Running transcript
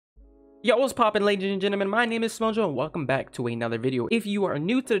Yo, what's poppin', ladies and gentlemen? My name is Smojo and welcome back to another video. If you are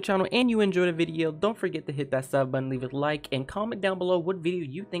new to the channel and you enjoyed the video, don't forget to hit that sub button, leave a like, and comment down below what video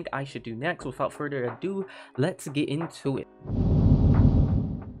you think I should do next. Without further ado, let's get into it.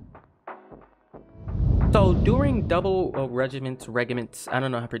 So during double regiments, I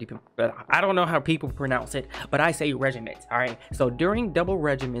don't know how people pronounce it, but I say regiments. All right, so during double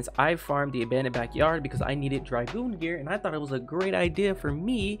regiments, I farmed the abandoned backyard because I needed Dragoon gear, and I thought it was a great idea for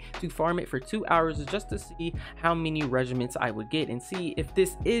me to farm it for 2 hours just to see how many regiments I would get and see if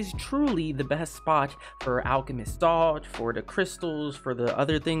this is truly the best spot for alchemist salt, for the crystals, for the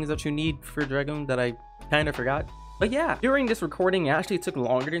other things that you need for Dragoon that I kind of forgot. But yeah, during this recording, it actually took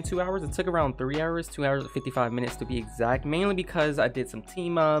longer than 2 hours. It took around 3 hours, 2 hours and 55 minutes to be exact, mainly because I did some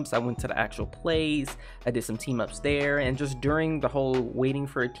team ups. I went to the actual place, I did some team ups there, and just during the whole waiting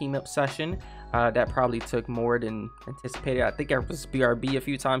for a team up session, that probably took more than anticipated. I think I was BRB a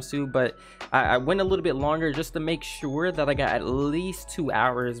few times too, but I went a little bit longer just to make sure that I got at least 2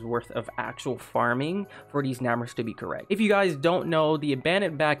 hours worth of actual farming for these numbers to be correct. If you guys don't know, the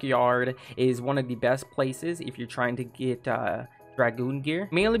abandoned backyard is one of the best places if you're trying to get Dragoon gear,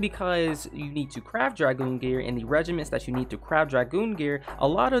 mainly because you need to craft Dragoon gear, and the regiments that you need to craft Dragoon gear, a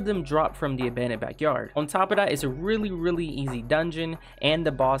lot of them drop from the abandoned backyard. On top of that, it's a really easy dungeon, and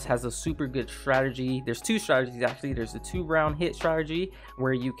the boss has a super good strategy. There's two strategies actually. There's the 2-round hit strategy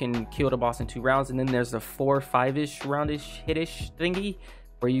where you can kill the boss in 2 rounds, and then there's the 4-5ish roundish hitish thingy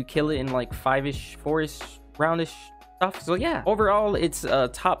where you kill it in like 5ish 4ish roundish stuff. So yeah, overall it's a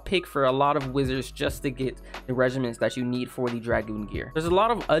top pick for a lot of wizards just to get the regiments that you need for the Dragoon gear. There's a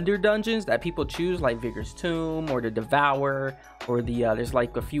lot of other dungeons that people choose, like Vigor's Tomb or the Devour, or the there's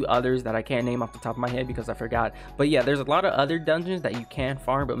like a few others that I can't name off the top of my head because I forgot. But yeah, there's a lot of other dungeons that you can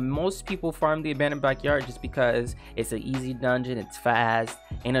farm, but most people farm the abandoned backyard just because it's an easy dungeon, it's fast,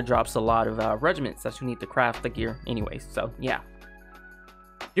 and it drops a lot of regiments that you need to craft the gear anyways. So yeah,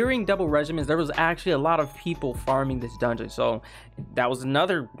 during double regiments, there was actually a lot of people farming this dungeon, so that was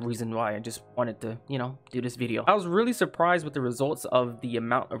another reason why I just wanted to, you know, do this video. I was really surprised with the results of the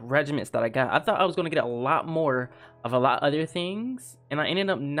amount of regiments that I got. I thought I was going to get a lot more of a lot other things, and I ended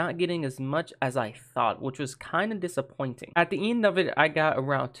up not getting as much as I thought, which was kind of disappointing. At the end of it, I got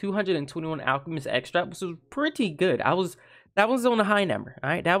around 221 alchemist extract, which was pretty good. That was on a high number. All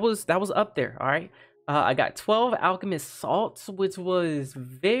right, that was up there. All right. I got 12 alchemist salts, which was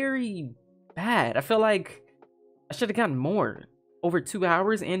very bad. I feel like I should have gotten more. Over 2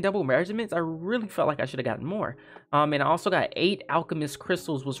 hours and double regiments, I really felt like I should have gotten more. And I also got 8 alchemist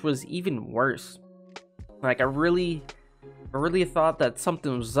crystals, which was even worse. Like I really thought that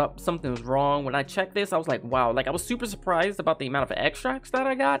something was up, something was wrong. When I checked this, I was like, wow. Like I was super surprised about the amount of extracts that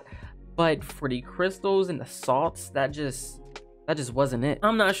I got, but for the crystals and the salts, that just wasn't it.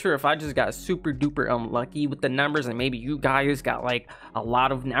 I'm not sure if I just got super duper unlucky with the numbers, and maybe you guys got like a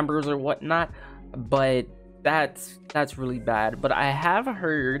lot of numbers or whatnot, but that's really bad. But I have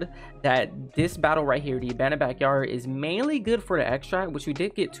heard that this battle right here, the abandoned backyard, is mainly good for the extract, which we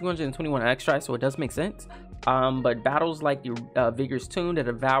did get 221 extracts, so it does make sense. But battles like the Vigor's Tomb, the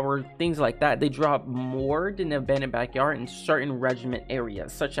Devour, things like that, they drop more than the abandoned backyard in certain regiment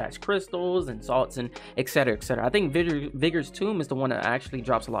areas, such as crystals and salts and etc. I think Vigor's Tomb is the one that actually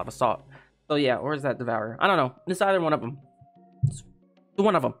drops a lot of salt. So yeah, or is that Devour? I don't know. It's either one of them. It's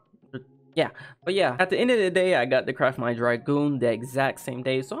one of them. Yeah, but yeah, at the end of the day, I got to craft my Dragoon the exact same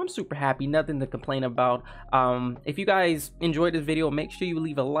day, so I'm super happy, nothing to complain about. If you guys enjoyed this video, make sure you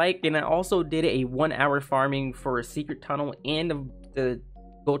leave a like. And I also did a 1 hour farming for a secret tunnel and the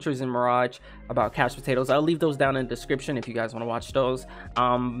Vultures in Mirage about couch potatoes. I'll leave those down in the description if you guys want to watch those.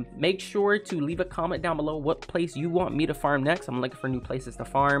 Make sure to leave a comment down below what place you want me to farm next. I'm looking for new places to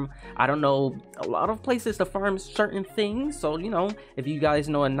farm. I don't know a lot of places to farm certain things, so you know, if you guys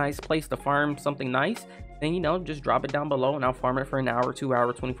know a nice place to farm something nice, then you know, just drop it down below and I'll farm it for an hour, 2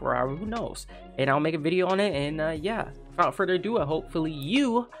 hour, 24 hours, who knows, and I'll make a video on it. And yeah, without further ado, hopefully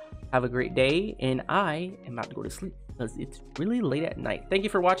you have a great day, and I am about to go to sleep because it's really late at night. Thank you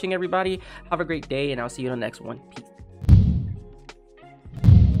for watching, everybody. Have a great day, and I'll see you on the next one. Peace.